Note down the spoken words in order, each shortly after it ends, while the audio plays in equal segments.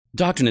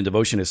Doctrine and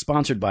Devotion is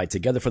sponsored by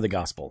Together for the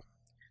Gospel.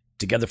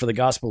 Together for the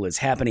Gospel is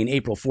happening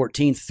April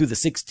 14th through the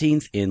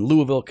 16th in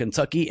Louisville,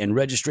 Kentucky, and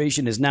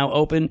registration is now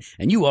open,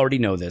 and you already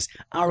know this.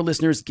 Our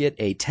listeners get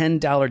a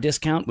 $10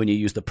 discount when you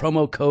use the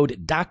promo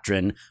code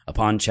DOCTRINE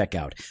upon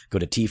checkout. Go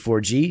to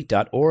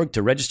t4g.org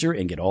to register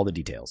and get all the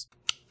details.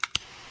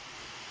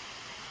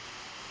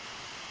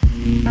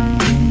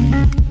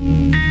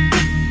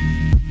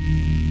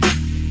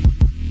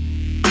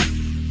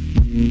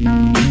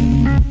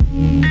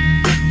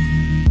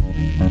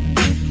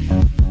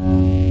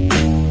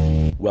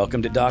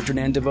 Welcome to Doctrine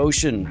and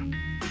Devotion,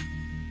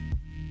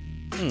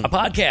 a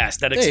podcast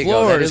that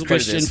explores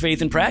Christian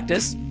faith and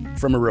practice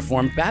from a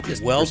Reformed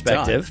Baptist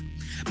perspective.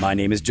 My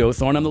name is Joe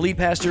Thorne. I'm the lead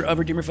pastor of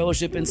Redeemer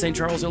Fellowship in St.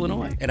 Charles,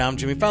 Illinois. And I'm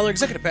Jimmy Fowler,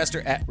 executive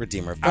pastor at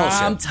Redeemer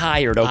Fellowship. I'm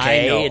tired,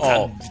 okay? I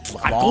know. It's a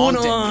lot going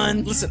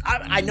on. Listen,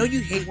 I know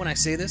you hate when I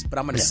say this, but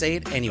I'm going to say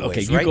it anyways.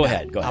 Okay, you go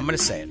ahead. I'm going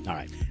to say it. All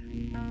right.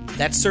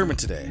 That sermon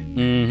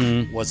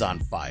today was on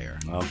fire.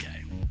 Okay.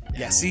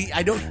 Yeah, see,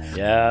 I don't...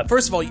 Yeah.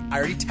 First of all, I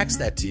already texted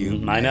that to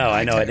you. I know.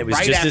 And it was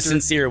right just after, as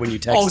sincere when you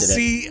texted it. Oh,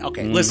 see?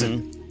 Okay,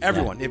 listen,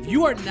 everyone, if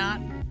you are not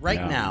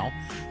now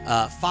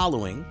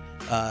following...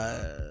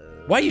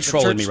 Why are you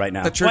trolling me right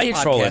now? The church Why are you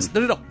trolling?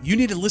 No. You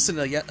need to listen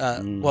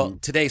to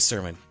today's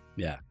sermon.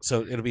 Yeah.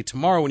 So it'll be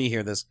tomorrow when you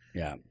hear this.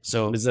 Yeah.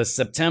 So it was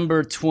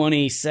September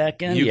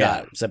 22nd. You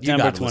got it.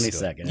 September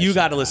 22nd. You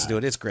got to listen to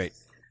it. It's great.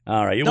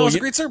 All right. That was a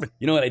great sermon.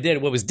 You know what I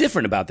did? What was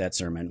different about that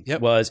sermon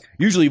was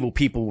usually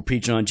people will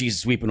preach on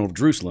Jesus weeping over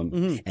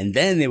Jerusalem, and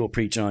then they will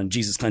preach on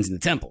Jesus cleansing the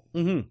temple.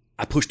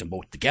 I pushed them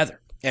both together.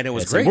 And it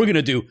was great. We're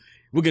going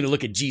to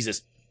look at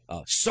Jesus'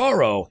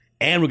 sorrow,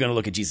 and we're going to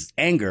look at Jesus'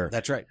 anger.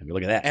 That's right. And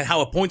look at that. And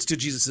how it points to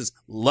Jesus'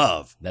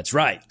 love. That's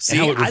right. See,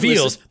 and how it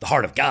reveals the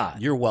heart of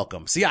God. You're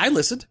welcome. See, I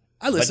listened.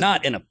 But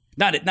not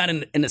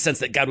in the sense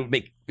that God would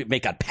make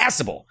God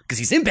passable, because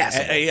he's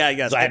impassible. Yeah, I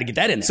guess. So I had to get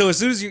that in there. So as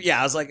soon as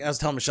I was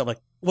telling Michelle, like,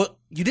 well,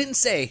 you didn't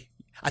say.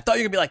 I thought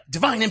you were gonna be like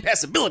divine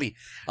impassibility.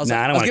 I was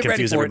I don't want to get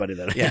confuse everybody.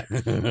 Then. Yeah.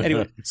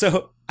 Anyway,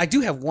 so I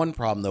do have one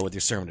problem though with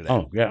your sermon today.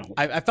 Oh yeah.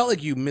 I felt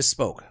like you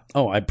misspoke.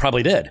 Oh, I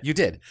probably did. You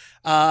did.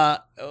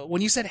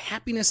 When you said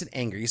happiness and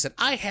anger, you said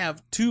I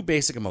have two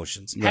basic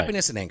emotions: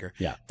 happiness and anger.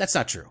 Yeah. That's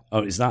not true.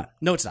 Oh, it's not.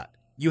 No, it's not.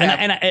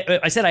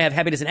 I said I have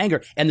happiness and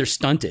anger, and they're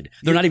stunted.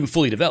 They're not even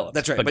fully developed.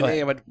 That's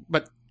right.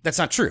 But that's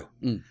not true.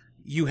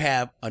 You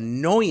have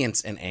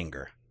annoyance and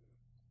anger.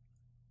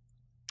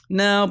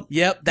 No.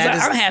 Yep.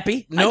 I'm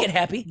happy. No, I get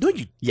happy. Do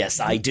you?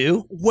 Yes, I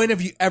do. When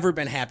have you ever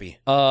been happy?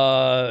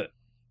 When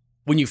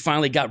you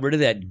finally got rid of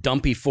that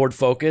dumpy Ford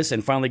Focus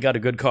and finally got a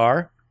good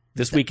car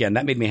this weekend,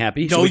 that made me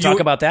happy. Should we talk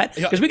about that?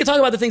 Because we can talk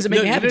about the things that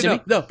make me happy, Jimmy.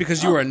 No,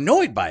 because you were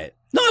annoyed by it.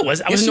 No, I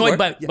was. I was annoyed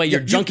by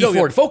your junky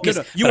Ford Focus.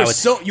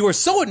 You were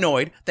so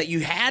annoyed that you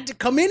had to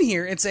come in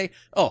here and say,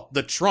 "Oh,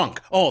 the trunk.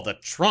 Oh, the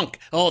trunk.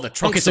 Oh, the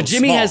trunk." Okay, so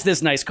Jimmy has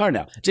this nice car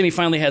now. Jimmy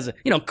finally has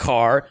a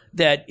car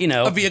that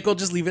a vehicle.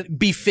 Just leave it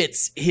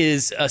befits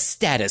his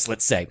status,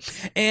 let's say.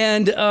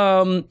 And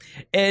so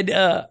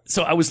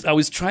I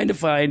was trying to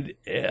find.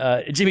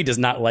 Jimmy does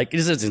not like. He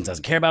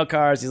doesn't care about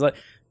cars. He's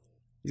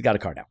got a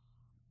car now.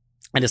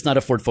 And it's not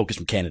a Ford Focus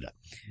from Canada.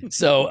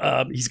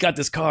 So he's got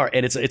this car,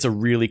 and it's a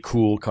really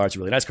cool car. It's a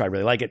really nice car. I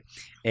really like it.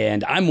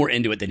 And I'm more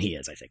into it than he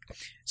is, I think.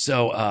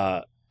 So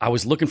I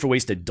was looking for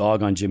ways to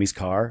dog on Jimmy's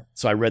car.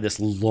 So I read this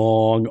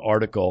long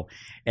article,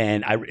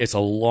 and it's a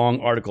long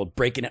article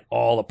breaking it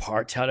all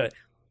apart.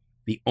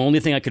 The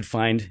only thing I could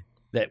find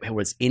that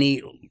was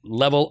any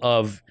level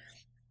of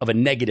a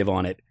negative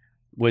on it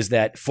was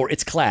that for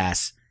its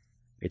class,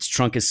 its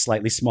trunk is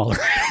slightly smaller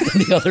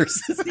than the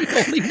others. It's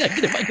the only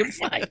negative I could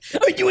find.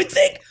 I mean, you would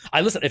think.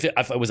 If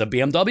it was a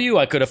BMW,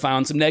 I could have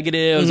found some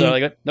negatives.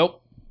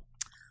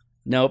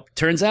 Nope.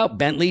 Turns out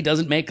Bentley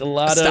doesn't make a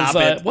lot Stop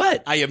of... it.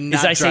 What? I am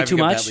not Did I say too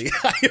much?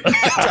 I am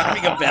not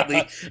driving a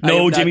Bentley.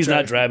 No, Jimmy's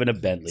not driving a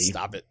Bentley.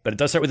 Stop it. But it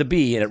does start with a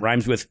B, and it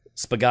rhymes with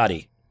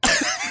spaghetti.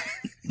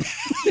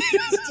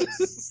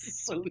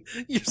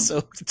 You're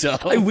so dumb.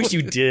 I wish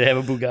you did have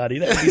a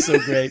Bugatti. That would be so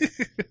great.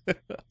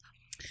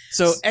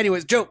 So,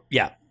 anyways, Joe.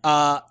 Yeah.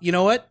 You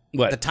know what?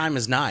 What? The time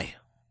is nigh.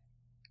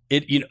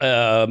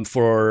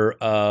 For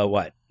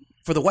what?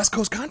 For the West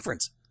Coast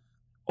Conference.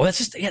 Oh,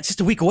 it's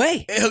just a week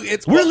away.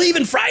 We're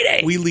leaving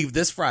Friday. We leave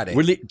this Friday.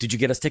 Did you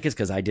get us tickets?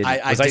 Because I did.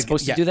 Was I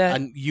supposed to do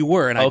that? You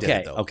were, and I did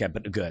it, though. Okay,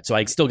 but good. So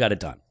I still got it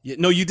done.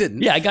 No, you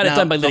didn't. Yeah, I got it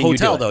done by letting you do it.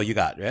 The hotel, though, you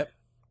got, right?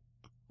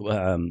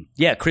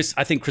 Yeah, Chris.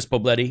 I think Chris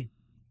Pobletti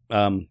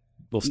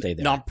will stay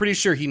there. No, I'm pretty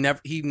sure he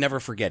never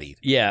forget it.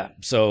 Yeah.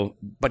 So,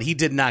 but he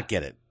did not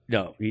get it.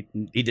 No, he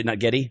did not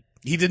get it.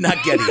 He did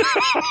not get it.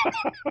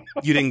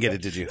 You didn't get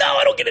it, did you? No,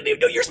 I don't get it.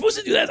 No, you're supposed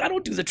to do that. I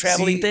don't do the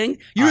traveling thing.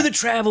 You're the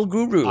travel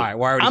guru. All right,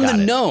 well, I'm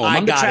the gnome.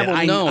 I'm the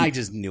travel gnome. I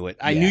just knew it.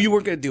 I knew you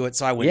weren't going to do it,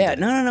 so I wouldn't. Yeah,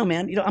 no,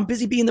 man. I'm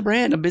busy being the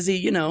brand. I'm busy,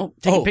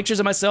 taking pictures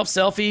of myself,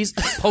 selfies,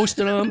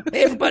 posting them.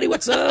 Hey, everybody,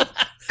 what's up?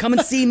 Come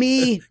and see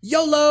me.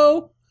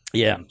 YOLO.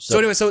 Yeah. So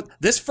anyway,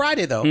 this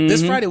Friday, though,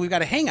 this Friday, we've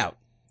got a hangout.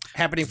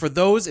 happening for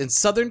those in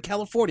Southern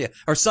California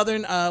or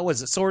Southern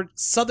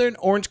Southern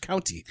Orange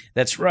County.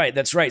 That's right.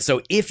 That's right.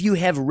 So if you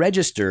have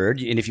registered,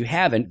 and if you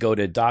haven't, go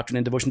to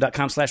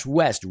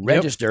doctrineanddevotion.com/west,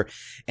 register,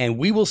 and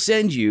we will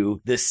send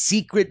you the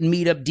secret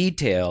meetup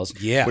details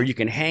where you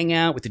can hang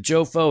out with the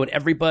Jofo and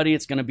everybody.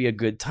 It's going to be a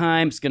good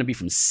time. It's going to be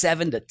from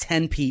 7 to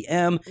 10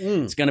 p.m.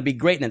 It's going to be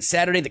great. And then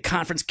Saturday, the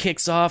conference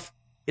kicks off.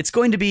 It's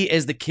going to be,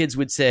 as the kids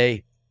would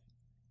say,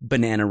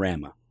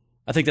 Bananarama.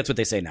 I think that's what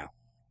they say now.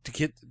 I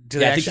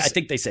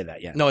think they say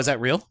that, yeah. No, is that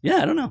real? Yeah,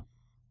 I don't know.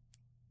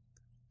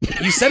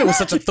 You said it with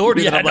such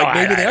authority that I'm like,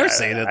 maybe they are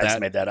saying it. I just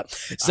made that up.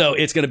 So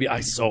it's going to be,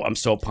 I'm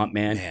so pumped,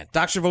 man.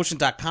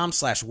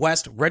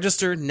 DoctrineDevotion.com/West.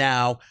 Register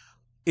now.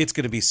 It's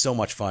going to be so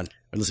much fun.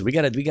 Listen, we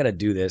got to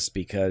do this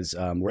because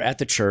we're at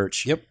the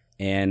church. Yep.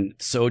 And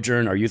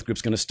Sojourn, our youth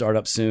group's going to start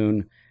up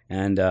soon.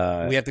 And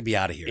we have to be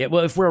out of here.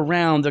 Well, if we're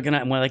around,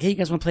 we're like, hey, you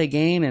guys want to play a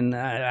game? And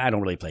I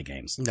don't really play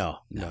games. No.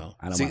 I don't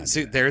want to.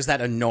 See, there's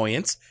that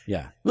annoyance.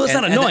 Yeah. Well, it's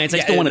not annoyance. I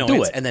just don't want to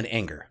do it. And then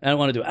anger. I don't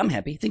want to do it. I'm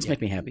happy. Things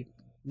make me happy.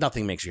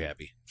 Nothing makes you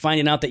happy.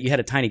 Finding out that you had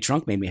a tiny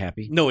trunk made me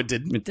happy. No, it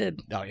didn't. It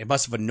did. No, it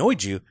must have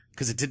annoyed you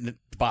because it didn't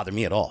bother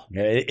me at all.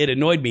 Yeah, it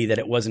annoyed me that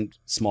it wasn't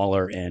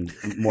smaller and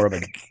more of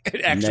an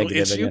actual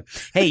negative issue.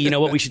 Hey, you know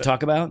what we should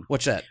talk about?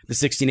 What's that? The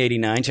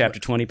 1689, chapter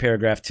 20,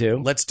 paragraph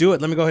 2. Let's do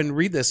it. Let me go ahead and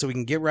read this so we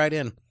can get right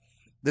in.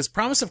 This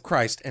promise of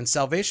Christ and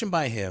salvation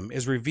by him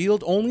is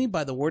revealed only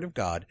by the word of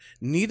God.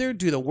 Neither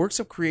do the works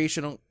of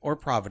creation or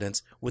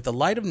providence with the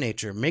light of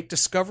nature make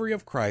discovery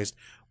of Christ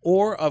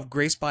or of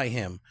grace by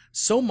him,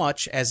 so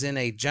much as in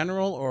a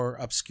general or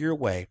obscure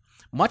way,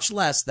 much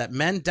less that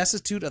men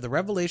destitute of the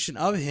revelation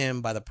of him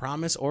by the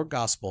promise or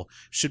gospel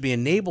should be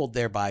enabled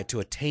thereby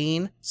to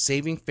attain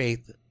saving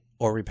faith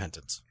or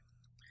repentance.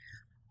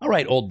 All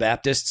right, old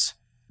Baptists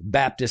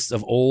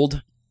of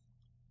old.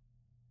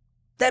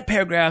 That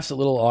paragraph's a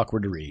little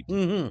awkward to read.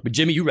 Mm-hmm. But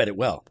Jimmy, you read it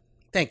well.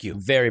 Thank you.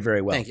 Very,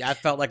 very well. Thank you. I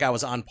felt like I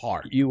was on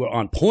par. You were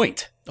on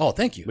point. Oh,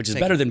 thank you. Which is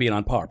better than being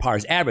on par. Par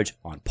is average.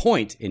 On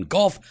point in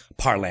golf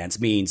parlance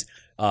means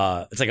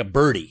it's like a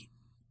birdie.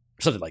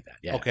 Something like that.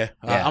 Yeah. Okay.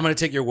 Yeah. I'm going to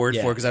take your word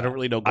for it because I don't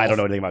really know golf. I don't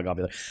know anything about golf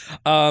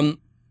either.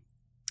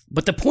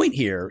 But the point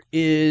here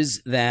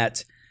is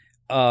that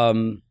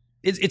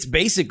it's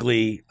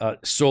basically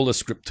sola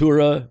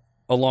scriptura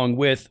along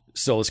with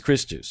solus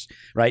Christus,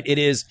 right? It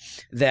is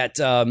that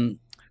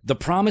the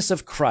promise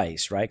of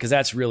Christ, right? Because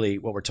that's really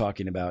what we're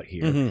talking about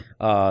here.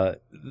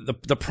 Mm-hmm.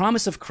 The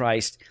promise of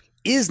Christ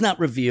is not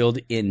revealed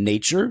in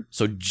nature.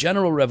 So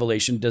general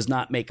revelation does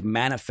not make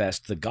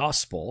manifest the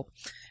gospel.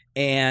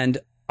 And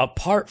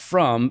apart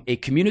from a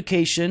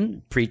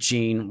communication,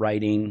 preaching,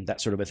 writing,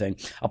 that sort of a thing,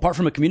 apart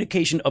from a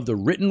communication of the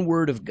written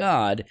word of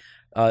God,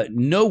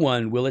 no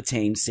one will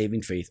attain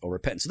saving faith or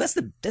repentance.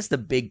 So that's the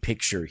big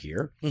picture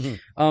here.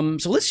 Mm-hmm.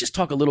 So let's just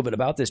talk a little bit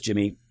about this,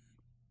 Jimmy.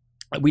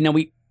 We know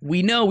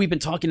we've been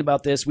talking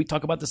about this. We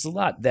talk about this a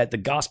lot, that the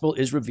gospel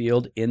is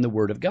revealed in the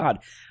word of God.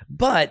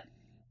 But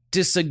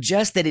to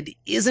suggest that it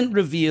isn't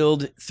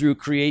revealed through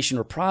creation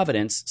or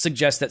providence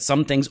suggests that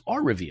some things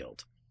are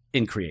revealed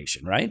in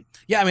creation, right?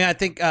 Yeah, I mean, I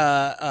think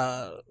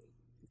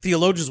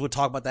theologians would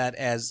talk about that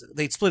as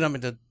they'd split them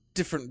into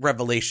different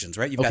revelations,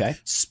 right? You've got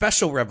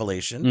special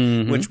revelation,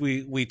 mm-hmm. which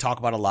we talk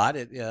about a lot.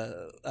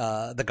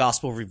 The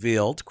gospel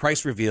revealed,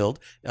 Christ revealed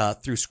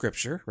through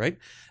Scripture, right?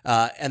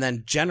 And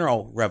then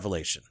general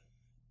revelation.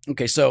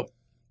 Okay, so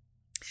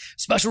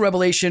special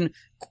revelation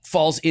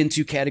falls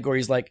into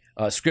categories like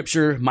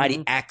Scripture, mighty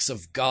mm-hmm. acts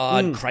of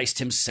God, Christ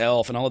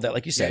himself, and all of that,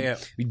 like you said.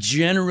 Yeah.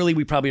 Generally,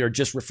 we probably are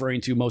just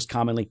referring to, most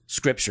commonly,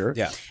 Scripture.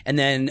 Yeah. And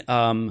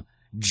then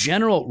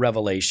general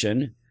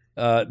revelation,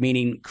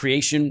 meaning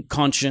creation,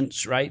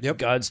 conscience, right? Yep.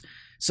 God's.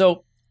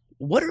 So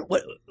where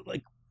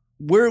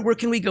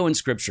can we go in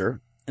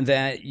Scripture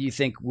that you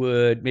think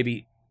would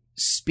maybe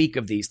speak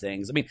of these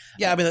things? I mean,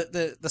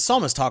 the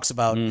psalmist talks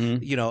about,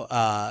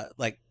 mm-hmm.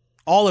 like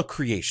all of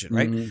creation,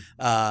 right?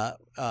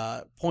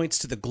 Mm-hmm. Points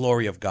to the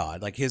glory of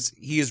God. Like he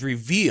is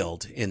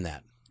revealed in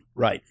that.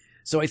 Right.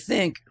 So I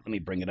think, let me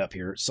bring it up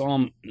here.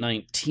 Psalm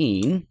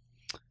 19.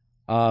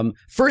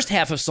 First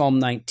half of Psalm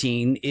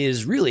 19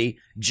 is really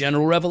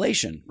general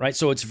revelation, right?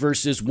 So it's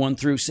verses 1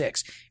 through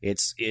 6.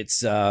 It's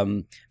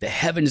the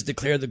heavens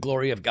declare the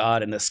glory of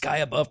God, and the sky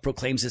above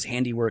proclaims his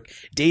handiwork.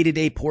 Day to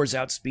day pours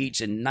out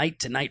speech, and night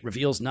to night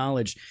reveals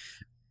knowledge.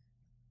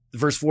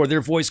 Verse 4,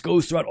 their voice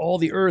goes throughout all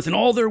the earth, and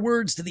all their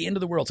words to the end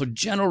of the world. So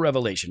general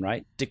revelation,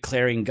 right?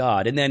 Declaring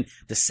God. And then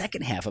the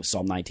second half of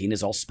Psalm 19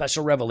 is all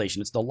special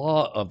revelation. It's the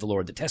law of the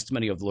Lord, the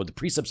testimony of the Lord, the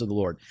precepts of the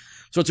Lord.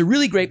 So it's a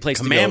really great place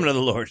to go. Commandment of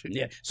the Lord.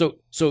 Yeah. So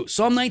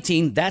Psalm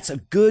 19, that's a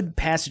good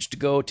passage to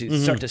go to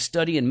mm-hmm. start to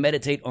study and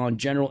meditate on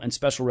general and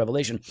special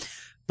revelation.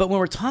 But when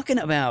we're talking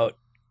about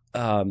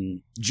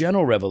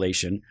general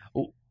revelation,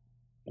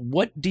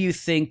 what do you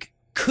think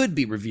could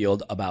be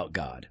revealed about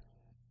God?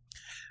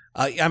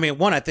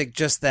 I think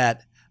just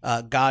that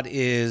God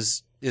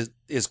is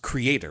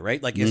creator,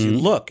 right? Like as you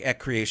look at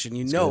creation,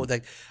 you know,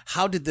 like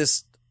how did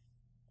this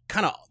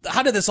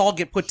how did this all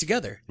get put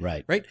together?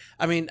 Right. Right.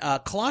 I mean,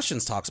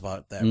 Colossians talks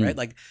about that, right?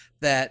 Like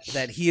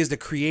that he is the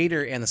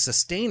creator and the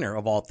sustainer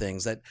of all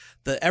things, that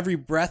every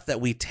breath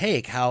that we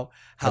take, how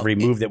Every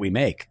move that we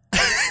make.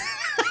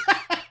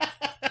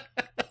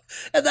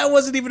 and that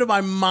wasn't even in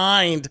my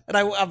mind. And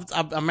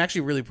I'm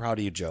actually really proud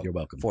of you, Joe. You're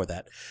welcome. For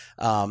that.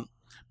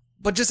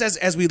 But just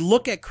as we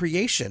look at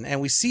creation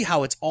and we see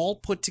how it's all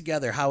put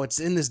together, how it's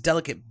in this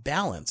delicate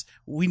balance,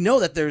 we know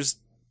that there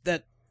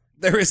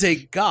is a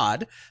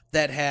God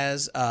that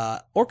has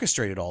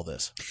orchestrated all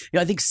this.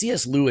 I think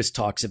C.S. Lewis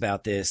talks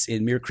about this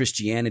in Mere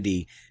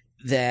Christianity,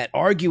 that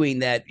arguing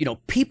that,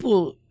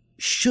 people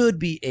should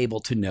be able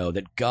to know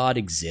that God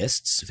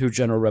exists through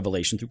general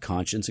revelation, through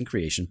conscience and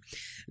creation,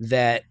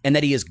 and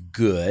that he is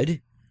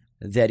good,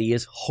 that he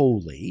is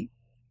holy,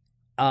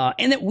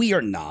 and that we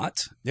are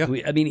not. Yeah.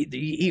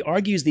 He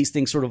argues these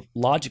things sort of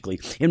logically.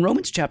 In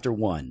Romans chapter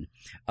 1,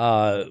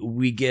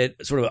 we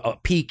get sort of a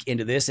peek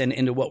into this and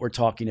into what we're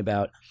talking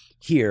about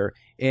here.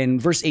 In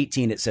verse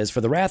 18, it says,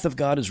 "For the wrath of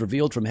God is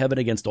revealed from heaven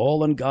against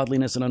all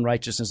ungodliness and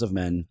unrighteousness of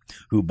men,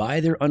 who by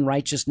their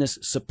unrighteousness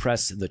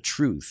suppress the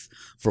truth.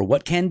 For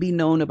what can be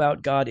known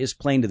about God is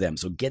plain to them."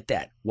 So get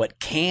that. What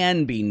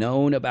can be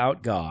known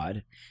about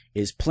God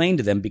is plain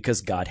to them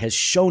because God has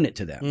shown it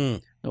to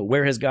them. Now,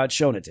 where has God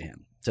shown it to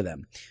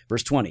them?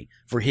 Verse 20,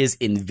 "For his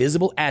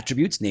invisible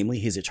attributes, namely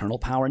his eternal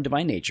power and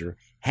divine nature,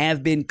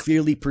 have been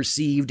clearly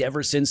perceived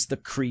ever since the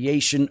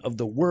creation of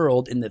the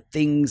world in the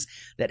things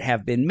that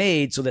have been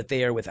made, so that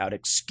they are without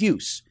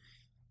excuse."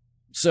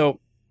 So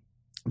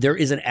there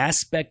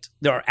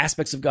are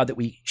aspects of God that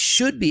we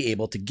should be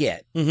able to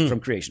get from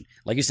creation.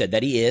 Like you said,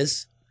 that he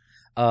is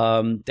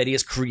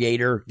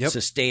creator,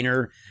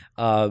 sustainer,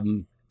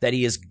 that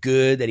he is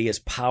good, that he is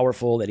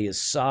powerful, that he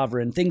is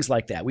sovereign, things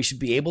like that. We should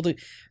be able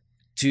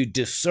to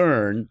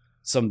discern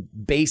some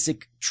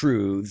basic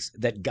truths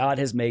that God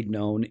has made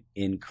known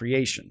in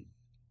creation.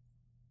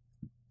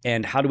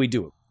 And how do we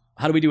do it?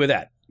 How do we do with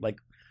that? Like,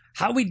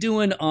 how are we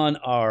doing on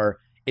our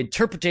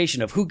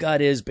interpretation of who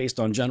God is based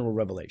on general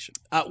revelation?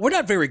 We're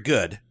not very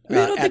good. You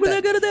don't think we're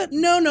that good at that?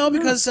 No,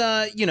 because,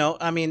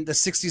 the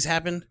 60s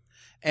happened.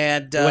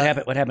 And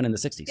What happened in the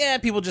 60s? Yeah,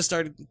 people just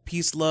started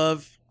peace,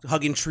 love,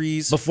 hugging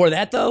trees. Before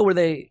that, though, were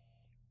they...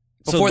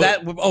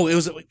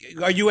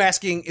 Are you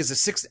asking, is the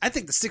 60s? I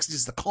think the 60s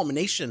is the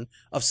culmination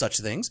of such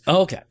things.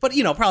 Oh, okay. But,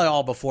 probably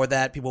all before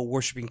that, people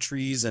worshiping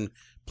trees and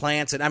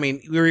plants.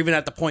 And we're even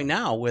at the point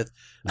now with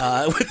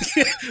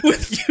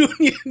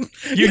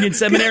Union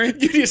Seminary?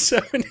 Union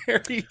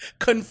Seminary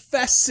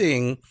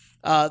confessing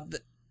how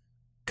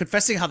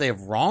they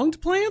have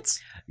wronged plants?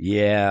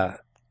 Yeah.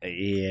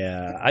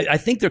 I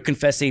think they're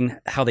confessing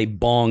how they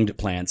bonged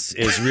plants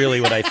is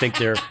really what I think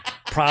they're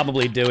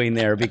probably doing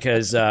there,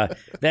 because that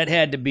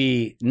had to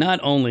be not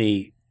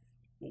only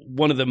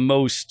one of the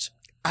most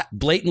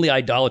blatantly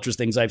idolatrous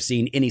things I've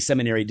seen any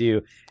seminary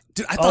do.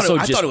 Dude, I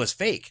thought it was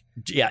fake.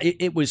 Yeah,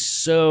 it was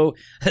so...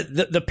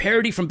 The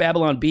parody from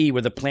Babylon Bee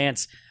where the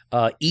plants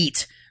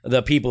eat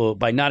the people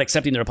by not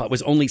accepting their apology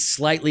was only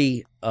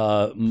slightly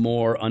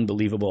more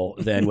unbelievable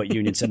than what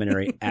Union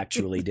Seminary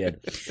actually did.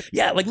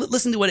 Yeah, like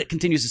listen to what it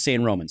continues to say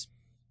in Romans.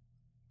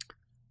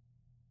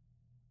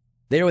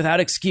 They are without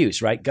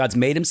excuse, right? God's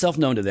made himself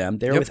known to them.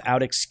 They're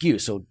without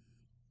excuse. So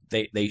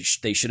they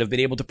should have been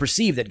able to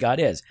perceive that God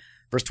is.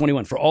 Verse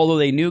 21, "For although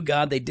they knew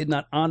God, they did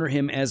not honor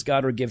him as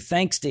God or give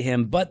thanks to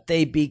him, but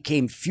they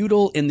became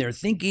futile in their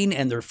thinking,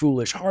 and their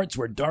foolish hearts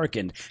were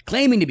darkened.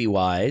 Claiming to be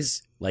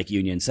wise, like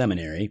Union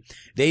Seminary,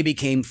 they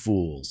became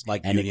fools."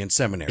 Like Union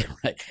Seminary.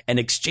 Right, "and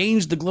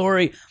exchanged the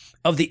glory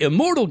of the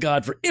immortal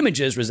God for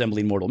images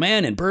resembling mortal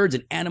man and birds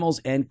and animals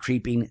and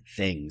creeping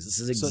things." This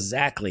is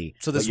exactly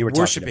this what you were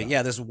worshiping. talking about.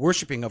 Yeah, this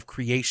worshiping of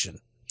creation.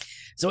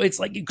 So it's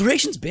like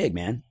creation's big,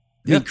 man.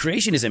 I mean,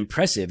 creation is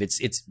impressive.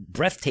 It's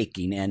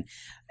breathtaking and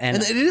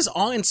it is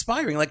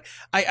awe-inspiring. Like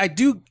I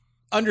do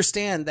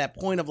understand that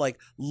point of like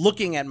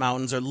looking at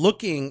mountains or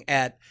looking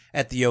at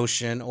the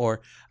ocean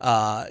or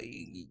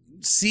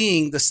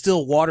seeing the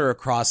still water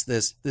across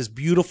this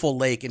beautiful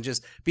lake and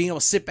just being able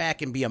to sit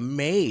back and be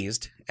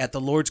amazed at the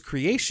Lord's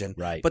creation.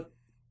 Right. But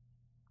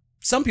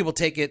some people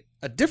take it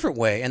a different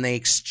way and they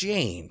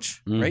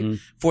exchange, right,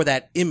 for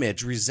that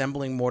image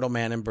resembling mortal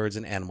man and birds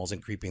and animals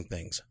and creeping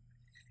things.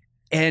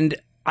 And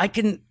I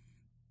can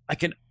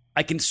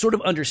sort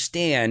of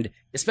understand,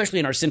 especially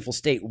in our sinful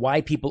state,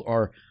 why people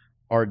are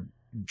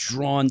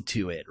drawn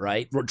to it,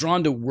 right? We're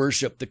drawn to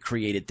worship the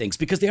created things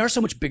because they are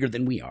so much bigger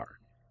than we are.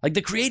 Like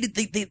the created,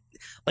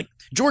 like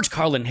George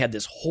Carlin had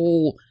this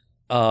whole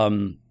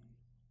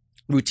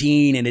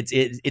routine, and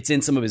it's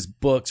in some of his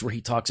books where he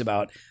talks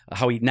about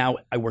how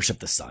I worship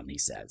the sun. He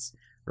says,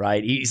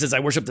 right? He says, "I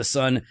worship the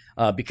sun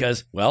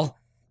because, well,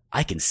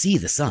 I can see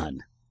the sun."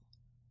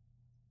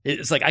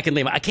 It's like I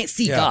can't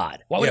see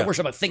God. Why would I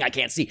worship a thing I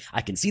can't see?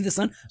 I can see the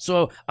sun,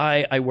 so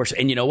I worship.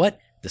 And you know what?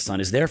 The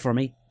sun is there for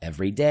me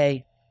every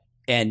day.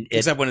 And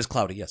except when it's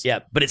cloudy, yes. Yeah,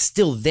 but it's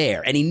still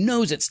there, and he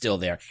knows it's still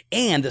there.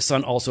 And the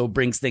sun also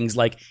brings things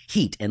like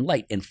heat and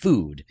light and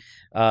food.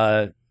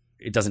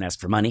 It doesn't ask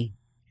for money.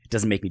 It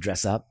doesn't make me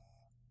dress up.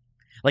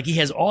 Like he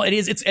has all it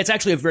is. It's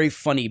actually a very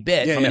funny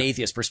bit from an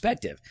atheist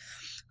perspective.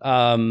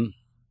 And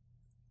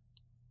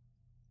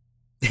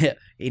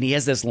he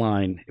has this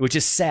line, which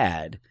is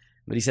sad,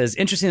 but he says,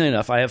 interestingly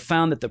enough, I have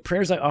found that the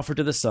prayers I offer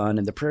to the Son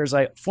and the prayers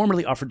I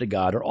formerly offered to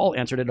God are all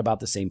answered at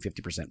about the same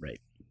 50%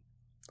 rate.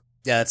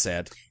 Yeah, that's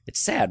sad. It's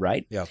sad,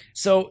 right? Yeah.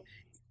 So,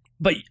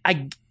 but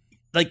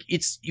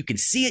you can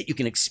see it, you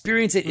can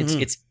experience it.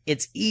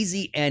 It's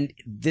easy, and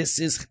this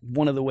is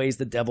one of the ways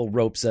the devil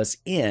ropes us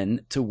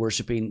in to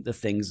worshiping the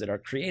things that are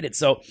created.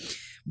 So,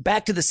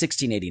 back to the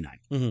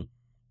 1689.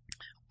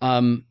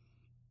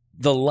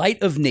 The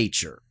light of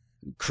nature,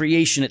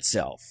 creation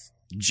itself,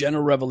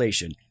 general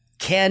revelation,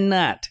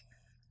 cannot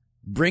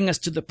bring us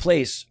to the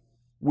place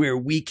where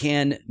we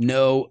can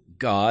know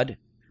God,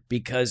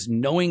 because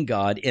knowing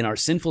God in our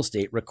sinful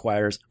state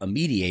requires a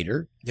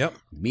mediator. Yep.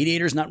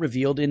 Mediator is not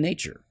revealed in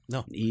nature.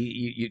 No.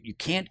 You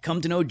can't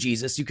come to know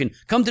Jesus. You can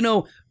come to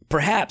know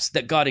perhaps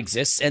that God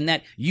exists and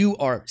that you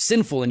are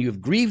sinful and you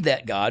have grieved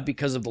that God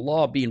because of the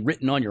law being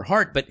written on your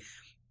heart, but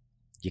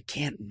you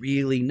can't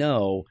really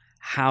know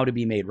how to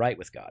be made right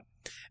with God.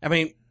 I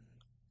mean,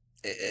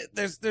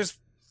 there's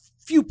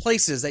few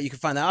places that you can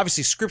find that.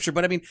 Obviously, Scripture,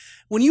 but I mean,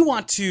 when you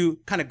want to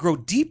kind of grow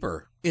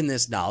deeper in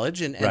this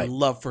knowledge and Right.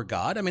 love for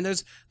God, I mean,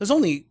 there's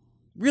only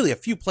really a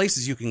few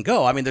places you can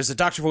go. I mean, there's a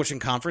Dr. Devotion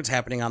conference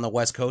happening on the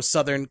West Coast,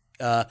 Southern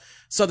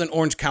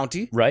Orange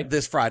County, Right.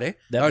 this Friday.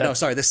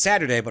 This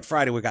Saturday, but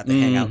Friday we got the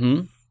hangout.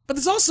 But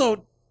there's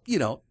also,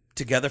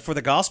 Together for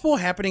the Gospel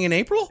happening in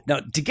April. Now,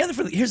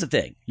 here's the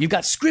thing. You've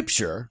got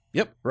Scripture,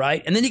 Yep.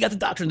 right? And then you got the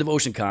Doctrine and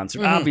Devotion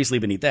concert, obviously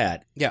beneath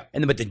that. Yeah.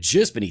 But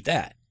just beneath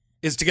that,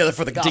 Is Together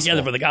for the Gospel.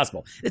 Together for the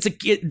Gospel.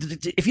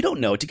 If you don't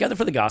know, Together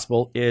for the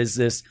Gospel is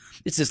this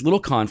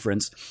little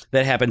conference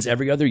that happens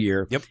every other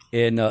year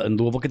in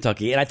Louisville,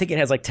 Kentucky, and I think it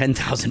has like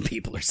 10,000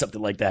 people or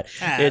something like that.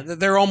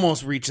 They're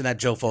almost reaching that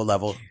JoFo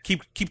level.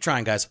 Keep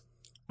trying, guys.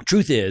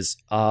 Truth is,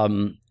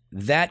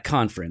 that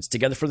conference,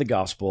 Together for the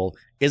Gospel,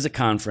 is a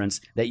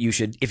conference that you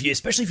should,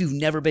 especially if you've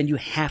never been, you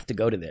have to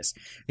go to this.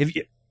 If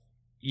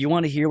you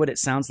want to hear what it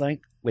sounds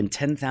like when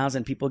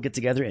 10,000 people get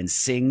together and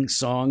sing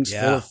songs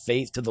full of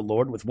faith to the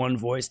Lord with one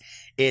voice,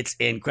 it's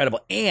incredible.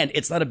 And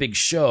it's not a big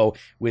show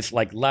with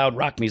like loud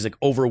rock music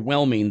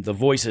overwhelming the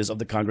voices of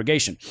the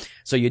congregation.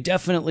 So you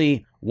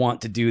definitely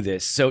want to do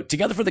this. So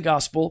Together for the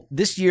Gospel,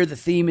 this year the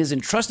theme is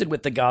Entrusted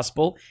with the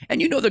Gospel. And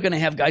they're going to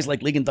have guys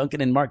like Ligon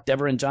Duncan and Mark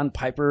Dever and John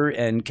Piper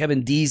and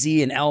Kevin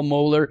Deasy and Al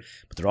Mohler.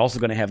 But they're also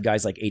going to have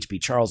guys like H.B.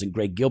 Charles and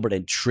Greg Gilbert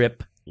and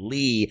Trip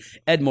Lee,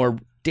 Ed Moore,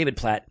 David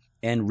Platt,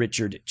 and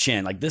Richard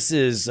Chin. Like this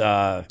is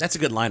that's a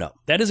good lineup.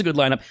 That is a good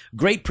lineup.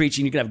 Great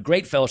preaching. You can have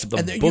great fellowship.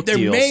 And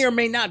there may or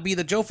may not be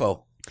the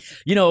JoFo.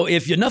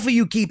 If enough of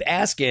you keep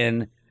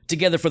asking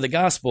Together for the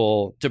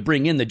Gospel to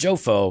bring in the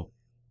JoFo,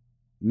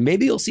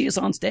 maybe you'll see us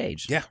on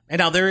stage. Yeah. And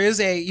now there is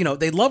they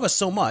love us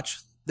so much.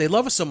 They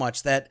love us so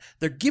much that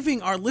they're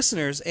giving our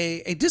listeners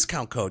a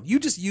discount code. You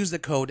just use the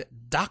code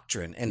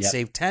DOCTRINE and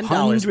save $10.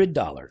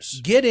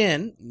 $100. Get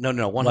in.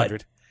 No,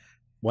 100.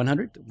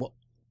 100? Well,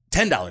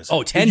 $10.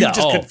 Oh, $10. You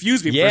just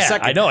confused me for a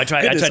second. I know. I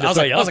tried to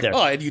throw you out there.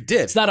 Oh, and you did.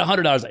 It's not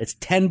 $100. It's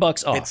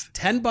 $10 off. It's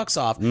 $10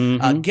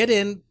 off. Get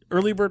in.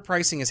 Early bird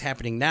pricing is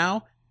happening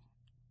now.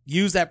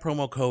 Use that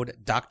promo code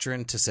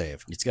DOCTRINE to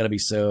save. It's got to be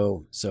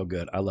so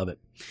good. I love it.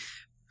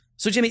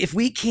 So, Jimmy, if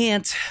we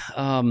can't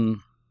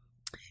come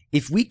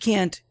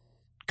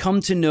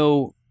to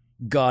know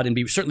God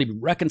and certainly be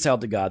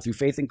reconciled to God through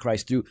faith in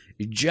Christ, through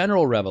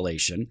general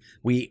revelation,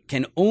 we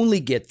can only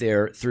get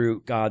there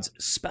through God's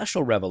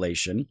special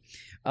revelation.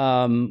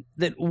 Then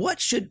what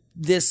should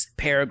this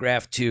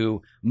paragraph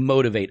 2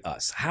 motivate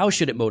us? How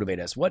should it motivate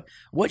us?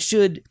 What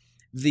should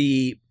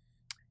the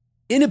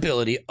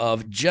inability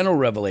of general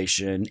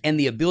revelation and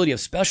the ability of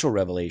special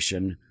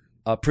revelation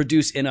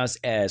produce in us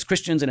as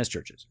Christians and as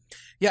churches?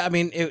 Yeah, I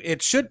mean,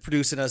 it should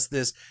produce in us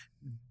this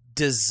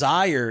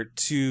desire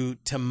to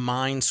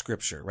mine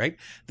Scripture, right?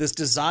 This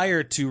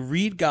desire to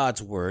read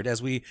God's word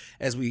as we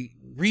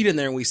read in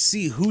there and we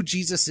see who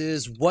Jesus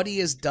is, what he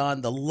has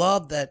done, the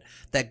love that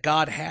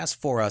God has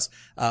for us.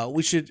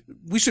 We should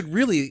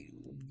really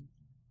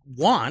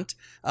want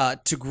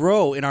to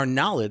grow in our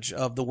knowledge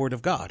of the Word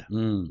of God.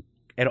 And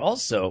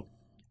also,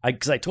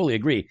 because I totally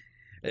agree,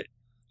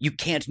 you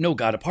can't know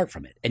God apart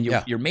from it, and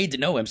you're made to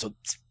know Him. So,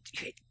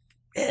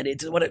 man,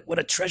 it's what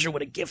a treasure,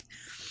 what a gift.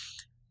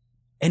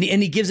 And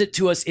he gives it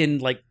to us in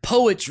like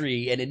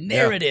poetry and in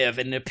narrative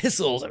and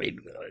epistles. I mean,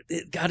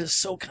 God is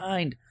so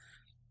kind.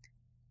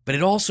 But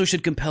it also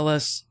should compel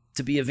us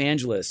to be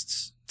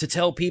evangelists, to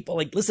tell people,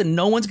 like, listen,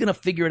 no one's going to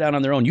figure it out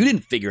on their own. You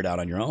didn't figure it out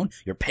on your own.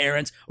 Your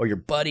parents or your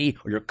buddy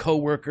or your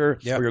coworker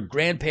or your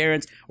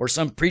grandparents or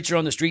some preacher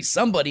on the street,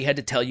 somebody had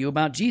to tell you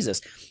about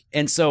Jesus.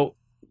 And so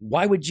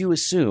why would you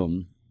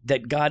assume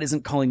that God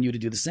isn't calling you to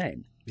do the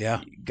same? Yeah.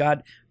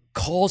 God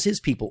calls his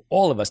people,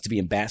 all of us, to be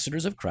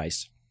ambassadors of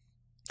Christ.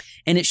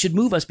 And it should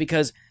move us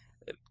because,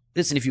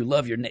 listen, if you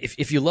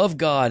love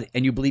God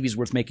and you believe he's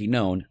worth making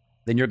known,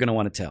 then you're going to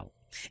want to tell.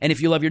 And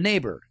if you love your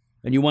neighbor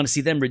and you want to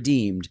see them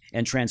redeemed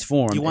and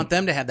transformed. You want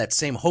them to have that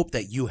same hope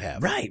that you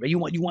have. Right. You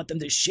want them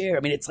to share. I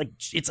mean, it's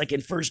like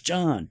in 1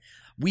 John.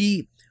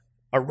 We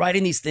are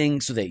writing these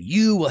things so that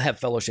you will have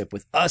fellowship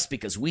with us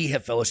because we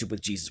have fellowship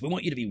with Jesus. We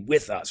want you to be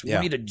with us. We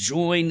want you to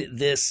join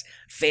this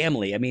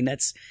family. I mean,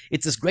 it's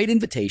this great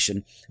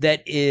invitation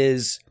that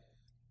is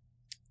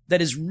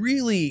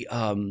really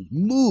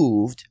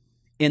moved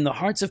in the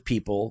hearts of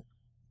people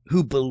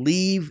who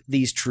believe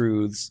these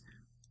truths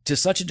to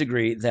such a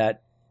degree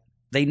that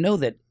they know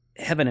that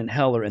heaven and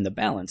hell are in the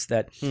balance,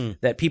 that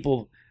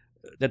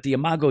the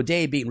Imago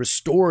Dei being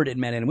restored in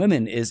men and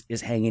women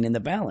is hanging in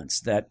the balance,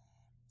 that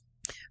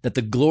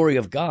the glory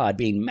of God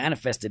being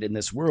manifested in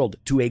this world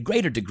to a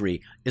greater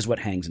degree is what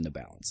hangs in the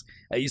balance.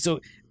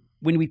 So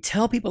when we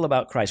tell people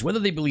about Christ, whether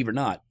they believe or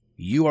not,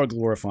 you are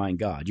glorifying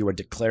God. You are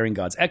declaring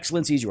God's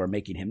excellencies. You are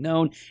making him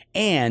known.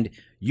 And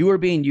you are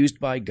being used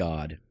by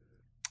God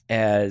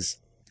as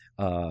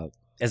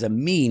a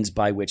means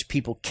by which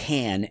people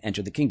can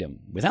enter the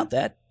kingdom.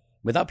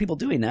 Without people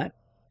doing that,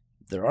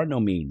 there are no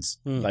means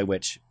by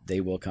which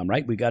they will come,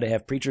 right? We got to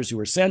have preachers who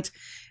are sent,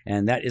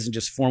 and that isn't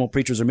just formal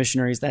preachers or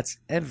missionaries. That's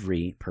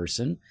every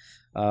person,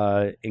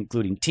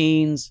 including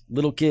teens,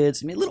 little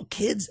kids.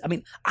 I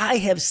mean, I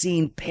have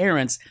seen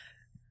parents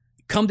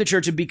come to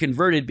church and be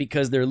converted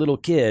because their little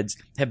kids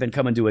have been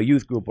coming to a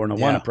youth group or an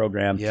Awana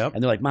program,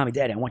 and they're like, "Mommy,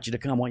 Daddy, I want you to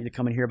come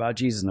and hear about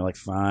Jesus." And they're like,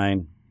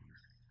 "Fine,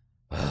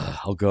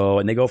 I'll go."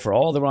 And they go for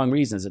all the wrong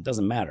reasons. It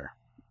doesn't matter.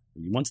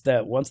 Once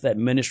that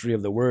ministry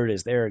of the word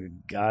is there,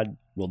 God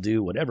will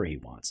do whatever he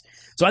wants.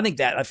 So I think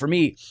that for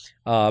me,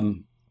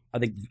 I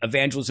think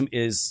evangelism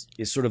is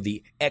sort of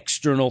the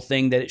external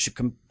thing that it should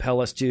compel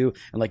us to.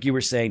 And like you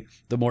were saying,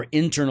 the more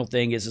internal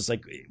thing is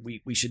like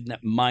we should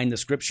not mind the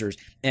scriptures,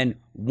 and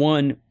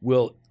one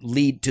will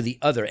lead to the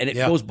other. And it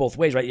goes both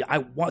ways, right? I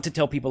want to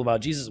tell people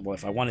about Jesus. Well,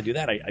 if I want to do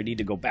that, I need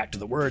to go back to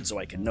the word so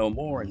I can know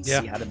more and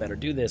see how to better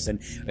do this. And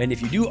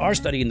if you are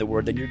studying the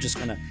word, then you're just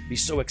going to be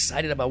so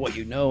excited about what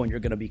you know, and you're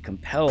going to be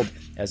compelled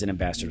as an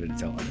ambassador to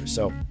tell others.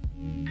 So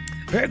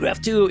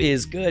paragraph 2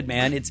 is good,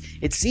 man.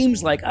 It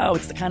seems like,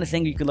 it's the kind of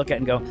thing you can look at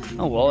and go,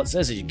 all it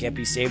says is you can't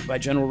be saved by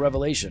general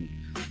revelation.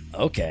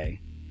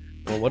 Okay.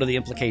 Well, what are the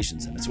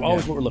implications? And it's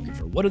always what we're looking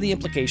for. What are the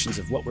implications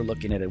of what we're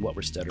looking at and what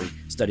we're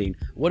studying?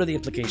 What are the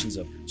implications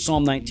of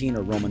Psalm 19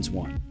 or Romans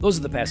 1? Those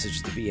are the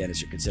passages to be in as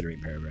you're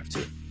considering paragraph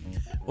 2.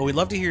 Well, we'd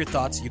love to hear your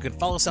thoughts. You can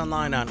follow us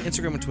online on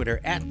Instagram and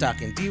Twitter at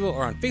Doc and Devo,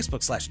 or on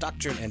Facebook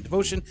 /Doctrine and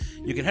Devotion.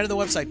 You can head to the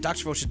website,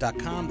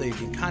 doctrinedevotion.com. There you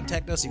can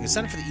contact us. You can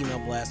sign up for the email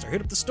blast, or hit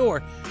up the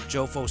store,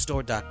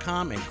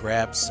 jofostore.com, and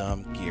grab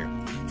some gear.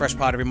 Fresh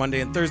pod every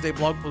Monday and Thursday,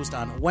 blog post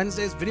on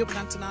Wednesdays, video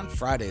content on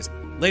Fridays.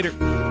 Later.